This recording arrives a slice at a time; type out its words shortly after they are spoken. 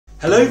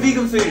Hello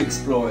vegan food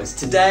explorers,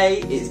 today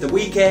is the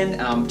weekend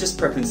and I'm just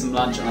prepping some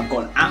lunch and I've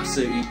got an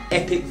absolutely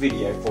epic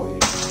video for you.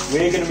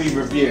 We're going to be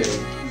reviewing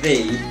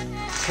the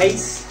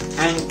Taste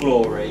and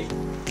Glory,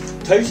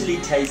 totally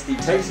tasty,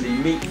 totally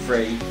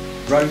meat-free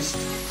roast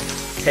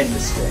tender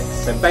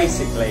strips. So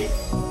basically,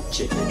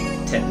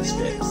 chicken tender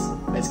strips.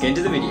 Let's get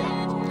into the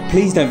video.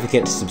 Please don't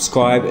forget to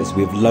subscribe as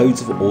we have loads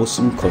of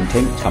awesome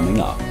content coming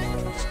up.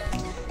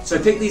 So I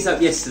picked these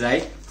up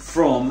yesterday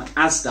from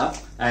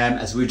Asda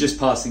as we were just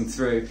passing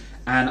through,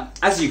 and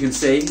as you can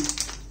see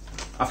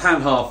I've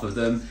had half of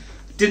them.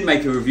 Didn't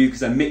make a review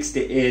because I mixed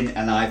it in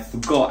and I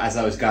forgot as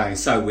I was going,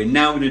 so we're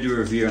now going to do a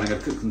review and I'm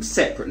going to cook them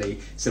separately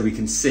so we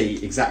can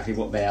see exactly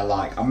what they are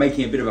like. I'm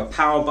making a bit of a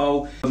power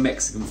bowl for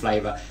Mexican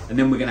flavour, and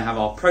then we're going to have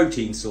our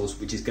protein sauce,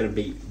 which is going to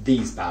be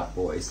these bad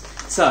boys.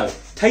 So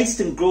Taste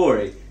and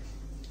Glory,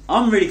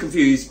 I'm really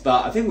confused,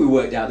 but I think we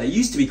worked out they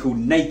used to be called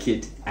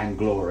Naked and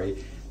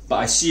Glory, but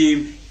I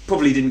assume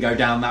probably didn't go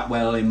down that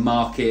well in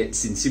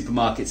markets, in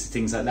supermarkets and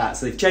things like that,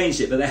 so they've changed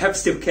it, but they have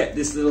still kept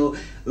this little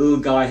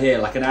guy here,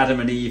 like an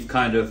Adam and Eve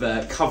kind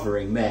of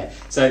covering there.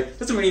 So it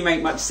doesn't really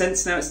make much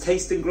sense now, it's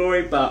Taste and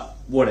Glory, but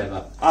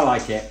whatever. I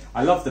like it,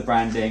 I love the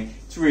branding,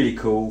 it's really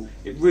cool,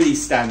 it really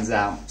stands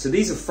out. So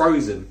these are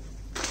frozen,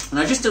 and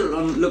I just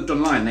looked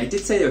online, they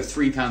did say they were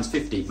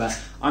 £3.50,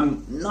 but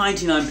I'm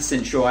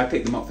 99% sure I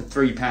picked them up for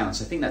 £3,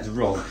 so I think that's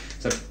wrong.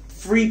 So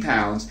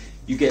 £3,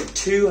 you get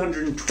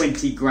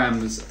 220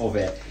 grams of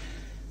it.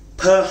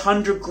 Per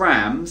 100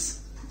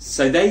 grams,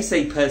 so they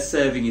say per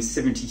serving is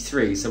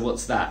 73, so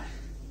what's that?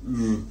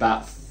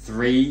 About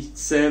 3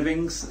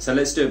 servings? So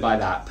let's do it by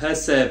that. Per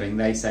serving,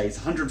 they say it's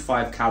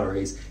 105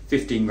 calories,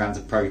 15 grams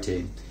of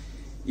protein.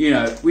 You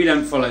know, we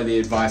don't follow the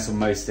advice on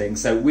most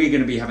things, so we're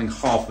going to be having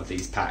half of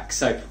these packs.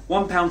 So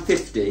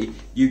 £1.50,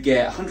 you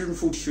get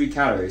 143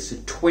 calories, so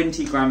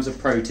 20 grams of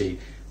protein.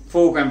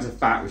 4 grams of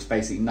fat, which is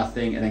basically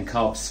nothing, and then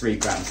carbs 3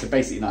 grams, so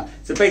basically none.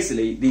 So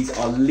basically, these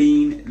are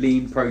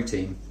lean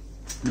protein.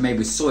 They're made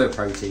with soya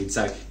protein,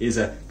 so here's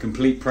a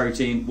complete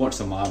protein. Watch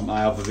some of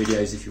my other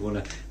videos if you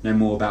want to know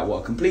more about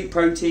what a complete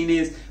protein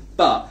is.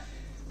 But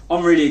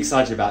I'm really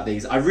excited about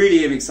these. I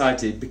really am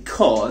excited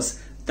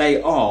because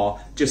they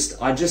are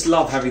just, I just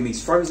love having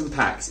these frozen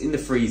packs in the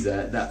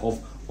freezer that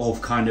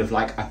of kind of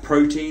like a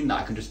protein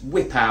that I can just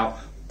whip out,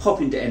 pop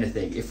into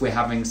anything. If we're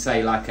having,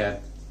 say, like a,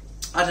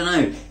 I don't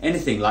know,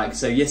 anything like,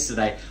 so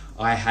yesterday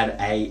I had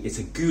it's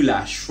a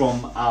goulash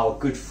from our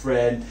good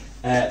friend,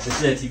 the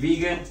Dirty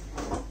Vegan,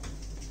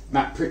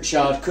 Matt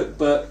Pritchard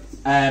cookbook,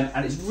 and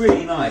it's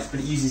really nice,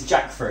 but it uses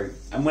jackfruit,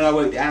 and when I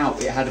worked it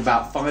out, it had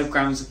about 5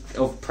 grams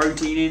of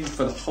protein in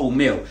for the whole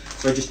meal,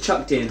 so I just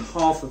chucked in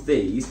half of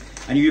these,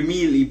 and you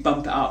immediately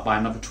bump it up by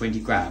another 20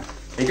 grams.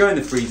 They go in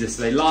the freezer,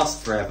 so they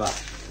last forever.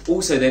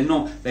 Also, they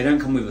don't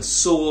come with a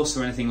sauce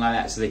or anything like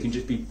that, so they can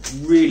just be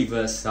really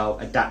versatile,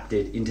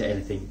 adapted into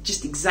anything,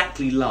 just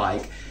exactly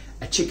like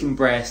a chicken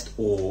breast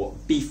or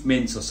beef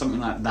mince or something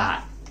like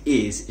that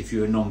is if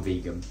you're a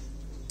non-vegan.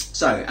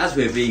 So, as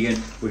we're vegan,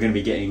 we're going to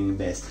be getting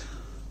this.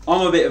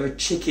 I'm a bit of a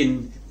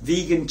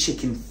vegan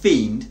chicken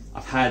fiend.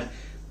 I've had,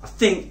 I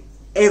think,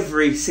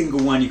 every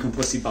single one you can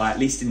possibly buy, at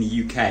least in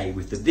the UK,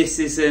 with the This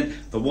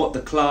Isn't, the What the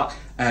Cluck,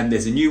 and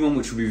there's a new one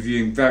which we'll be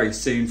reviewing very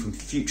soon from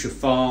Future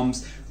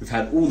Farms. We've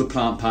had all the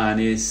Plant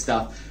Pioneers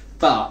stuff,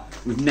 but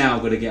we've now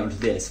got to get onto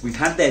this. We've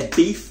had their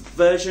beef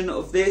version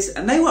of this,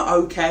 and they were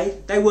okay.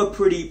 They were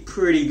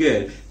pretty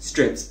good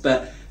strips,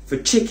 but for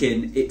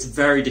chicken, it's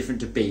very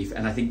different to beef,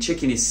 and I think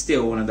chicken is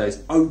still one of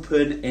those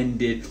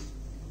open-ended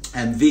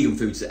vegan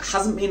foods that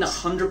hasn't been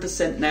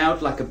 100%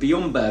 nailed, like a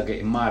Beyond Burger,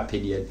 in my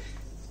opinion.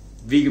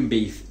 Vegan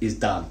beef is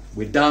done.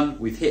 We're done.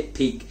 We've hit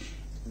peak.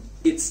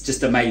 It's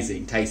just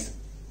amazing. Tastes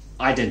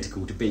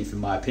identical to beef, in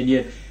my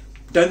opinion.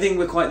 Don't think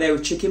we're quite there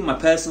with chicken. My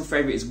personal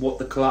favourite is What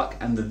the Cluck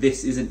and the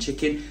This Isn't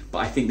Chicken, but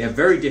I think they're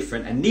very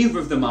different, and neither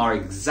of them are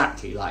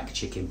exactly like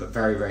chicken, but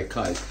very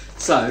close.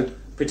 So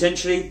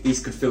potentially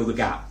these could fill the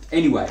gap.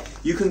 Anyway,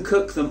 you can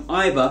cook them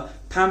either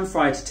pan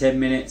fry to 10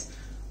 minutes,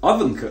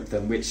 oven cook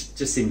them, which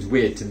just seems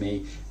weird to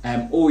me,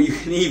 or you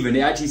can even, it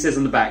actually says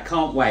on the back,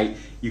 can't wait,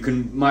 you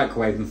can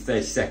microwave them for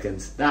 30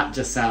 seconds. That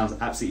just sounds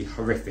absolutely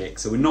horrific,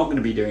 so we're not going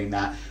to be doing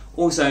that.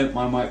 Also,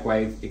 my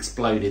microwave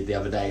exploded the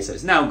other day, so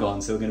it's now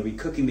gone, so we're going to be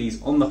cooking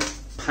these on the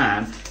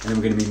pan, and then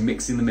we're going to be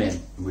mixing them in,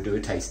 and we'll do a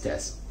taste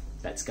test.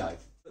 Let's go.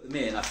 Put them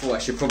in, I thought I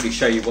should probably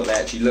show you what they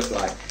actually look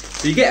like.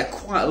 So you get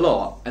quite a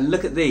lot, and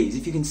look at these,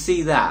 if you can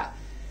see that.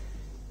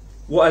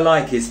 What I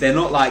like is they're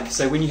not like,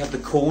 so when you have the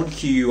corn,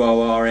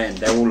 Q-U-O-R-N,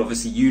 they're all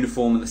obviously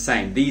uniform and the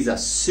same. These are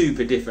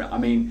super different. I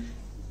mean,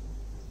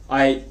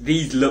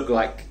 these look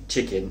like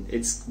chicken.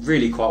 It's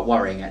really quite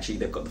worrying, actually.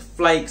 They've got the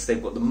flakes,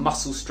 they've got the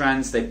muscle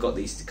strands, they've got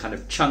these kind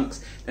of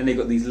chunks, then they've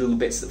got these little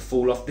bits that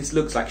fall off. This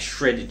looks like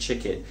shredded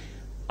chicken.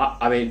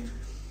 I mean,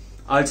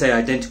 I would say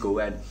identical,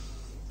 and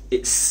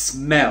it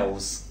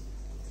smells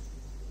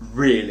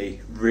really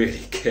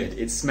good.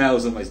 It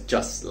smells almost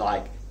just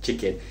like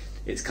chicken.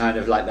 It's kind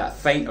of like that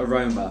faint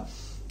aroma,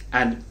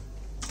 and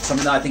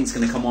something that I think is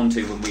going to come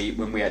onto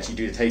when we actually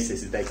do the taste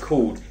test is they're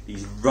called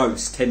these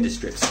roast tender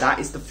strips. That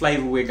is the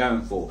flavour we're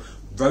going for.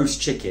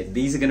 roast chicken.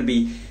 These are going to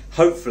be,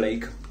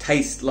 hopefully,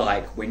 taste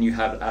like when you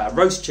have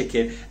roast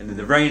chicken and then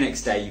the very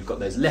next day you've got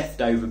those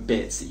leftover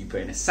bits that you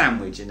put in a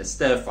sandwich, in a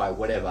stir fry,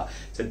 whatever.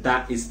 So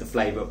that is the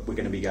flavour we're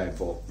going to be going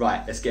for.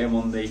 Right, let's get them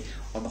on the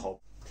hob.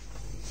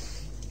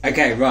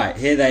 Okay, right,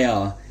 here they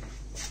are.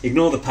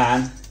 Ignore the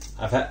pan.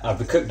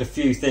 I've cooked a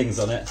few things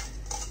on it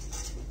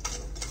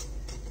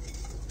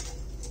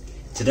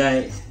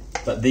today,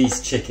 but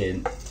these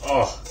chicken,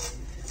 oh,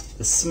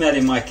 the smell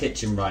in my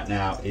kitchen right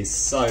now is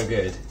so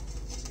good.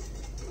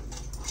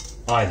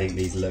 I think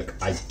these look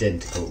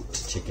identical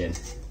to chicken,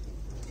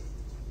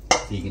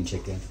 vegan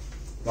chicken.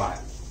 Right,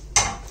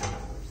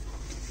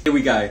 here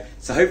we go.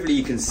 So hopefully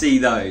you can see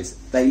those.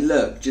 They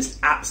look just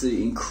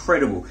absolutely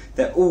incredible.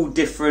 They're all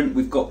different.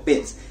 We've got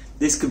bits.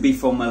 This could be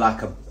from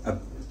like a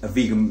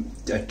vegan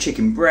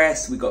chicken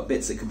breast. We've got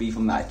bits that could be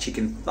from that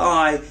chicken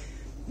thigh.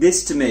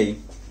 This, to me,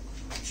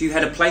 if you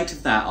had a plate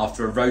of that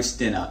after a roast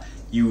dinner,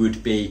 you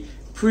would be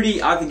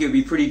pretty, I think it would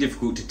be pretty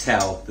difficult to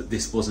tell that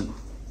this wasn't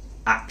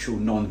actual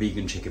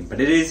non-vegan chicken, but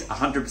it is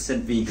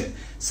 100% vegan.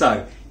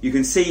 So you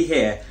can see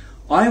here,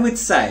 I would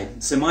say,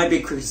 so my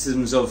only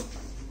criticisms of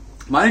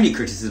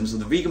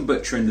the Vegan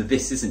Butcher and the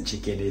This Isn't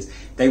chicken is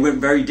they went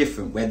very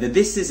different, where the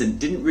This Isn't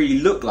didn't really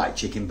look like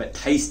chicken but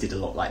tasted a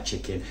lot like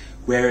chicken,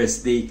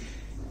 whereas the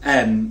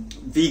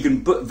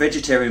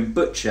vegetarian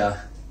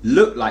butcher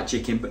looked like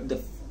chicken but the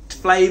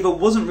flavour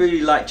wasn't really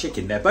like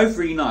chicken. They're both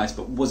really nice,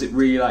 but was it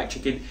really like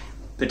chicken?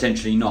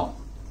 Potentially not.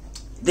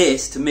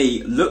 This, to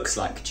me, looks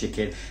like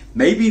chicken,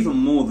 maybe even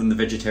more than the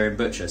vegetarian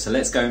butcher. So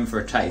let's go in for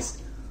a taste.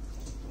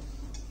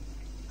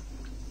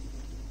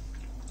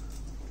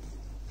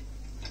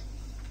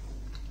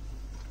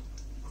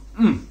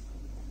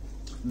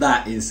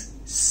 That is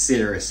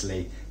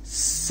seriously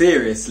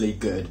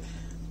good.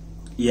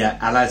 Yeah,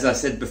 and as I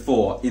said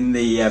before, in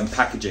the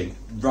packaging,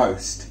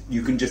 roast,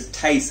 you can just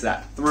taste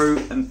that through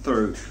and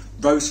through.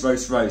 Roast.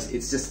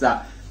 It's just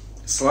that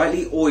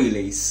slightly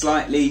oily,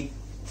 slightly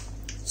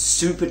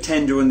super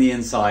tender on the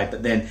inside,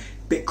 but then a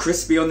bit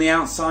crispy on the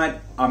outside.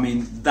 I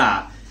mean,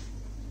 that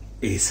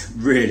is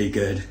really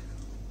good.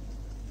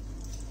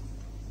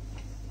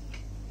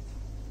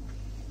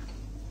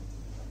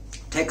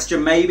 Texture,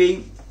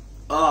 maybe,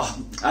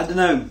 oh, I don't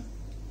know,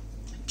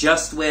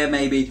 just where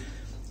maybe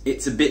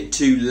it's a bit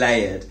too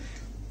layered,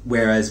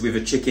 whereas with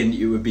a chicken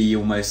it would be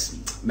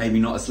almost maybe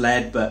not as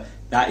layered, but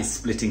that is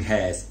splitting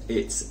hairs.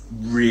 It's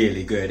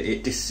really good.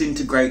 It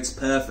disintegrates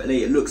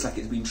perfectly. It looks like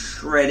it's been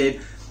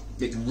shredded.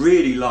 It's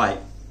really light.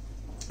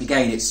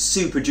 Again, it's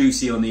super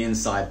juicy on the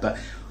inside, but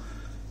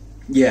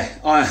yeah,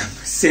 I'm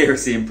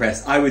seriously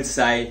impressed. I would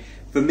say,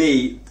 for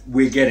me,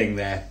 we're getting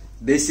there.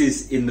 This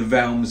is in the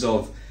realms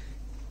of,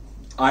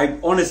 I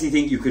honestly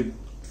think you could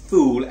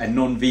fool a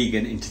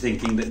non-vegan into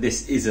thinking that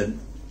this is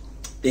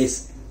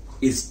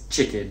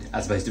chicken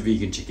as opposed to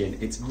vegan chicken.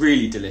 It's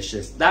really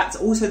delicious. That's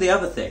also the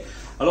other thing.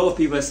 A lot of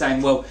people are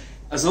saying, well,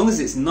 as long as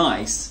it's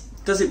nice,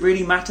 does it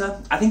really matter?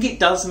 I think it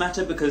does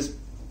matter, because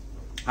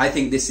I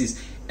think this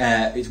is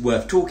it's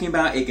worth talking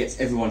about. It gets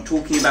everyone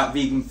talking about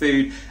vegan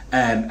food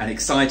and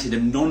excited,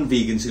 and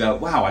non-vegans who go,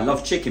 wow, I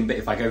love chicken, but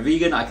if I go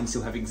vegan, I can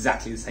still have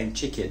exactly the same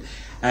chicken.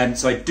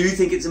 So I do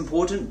think it's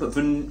important, but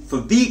for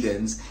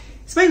vegans,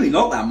 it's maybe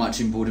not that much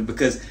important,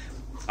 because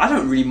I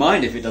don't really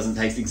mind if it doesn't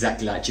taste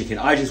exactly like chicken.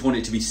 I just want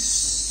it to be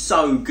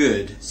so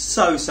good,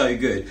 so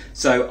good.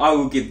 So I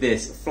will give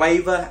this,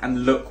 flavour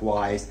and look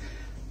wise,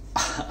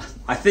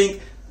 I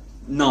think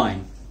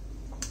 9.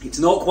 It's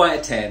not quite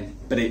a 10,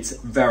 but it's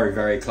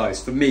very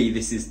close. For me,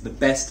 this is the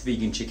best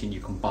vegan chicken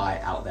you can buy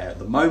out there at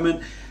the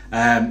moment.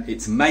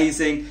 It's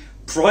amazing.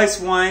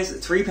 Price wise,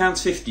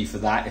 £3.50 for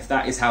that, if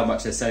that is how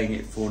much they're selling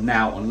it for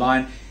now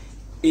online,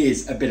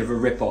 is a bit of a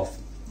rip-off.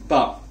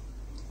 But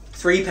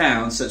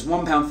 £3, so it's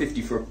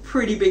 £1.50 for a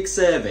pretty big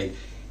serving,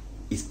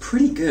 is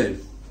pretty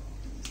good.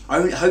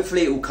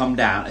 Hopefully it will come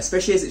down,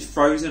 especially as it's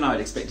frozen. I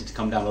would expect it to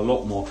come down a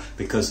lot more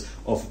because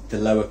of the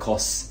lower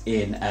costs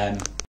in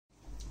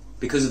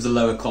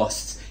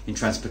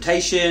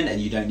transportation,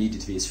 and you don't need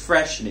it to be as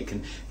fresh, and it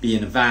can be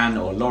in a van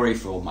or a lorry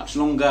for much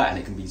longer, and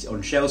it can be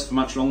on shelves for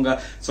much longer.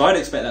 So I'd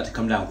expect that to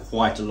come down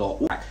quite a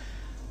lot.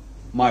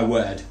 My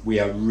word, we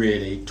are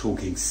really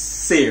talking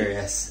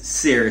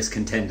serious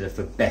contender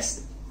for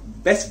best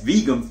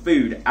vegan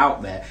food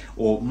out there,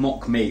 or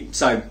mock meat.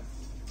 So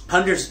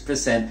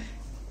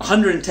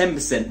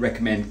 110%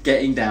 recommend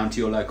getting down to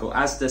your local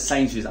Asda,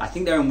 Sainsbury's. I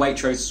think they're in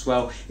Waitrose as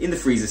well, in the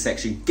freezer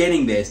section.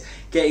 Getting this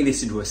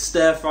into a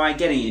stir fry,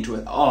 getting it into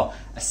a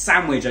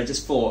sandwich. I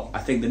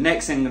think the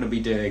next thing I'm going to be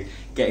doing,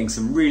 getting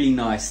some really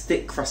nice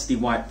thick crusty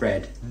white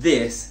bread,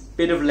 this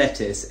bit of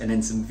lettuce, and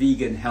then some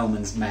vegan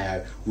Hellmann's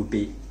mayo would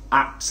be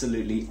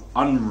absolutely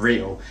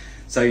unreal.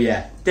 So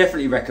yeah,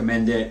 definitely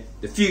recommend it.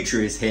 The future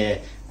is here.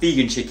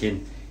 Vegan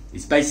chicken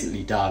is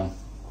basically done.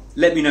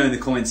 Let me know in the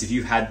comments if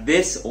you had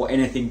this or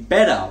anything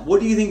better.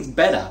 What do you think is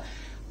better?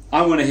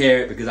 I want to hear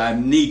it, because I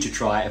need to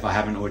try it if I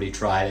haven't already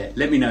tried it.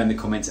 Let me know in the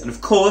comments. And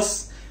of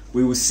course,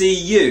 we will see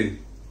you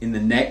in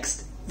the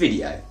next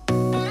video.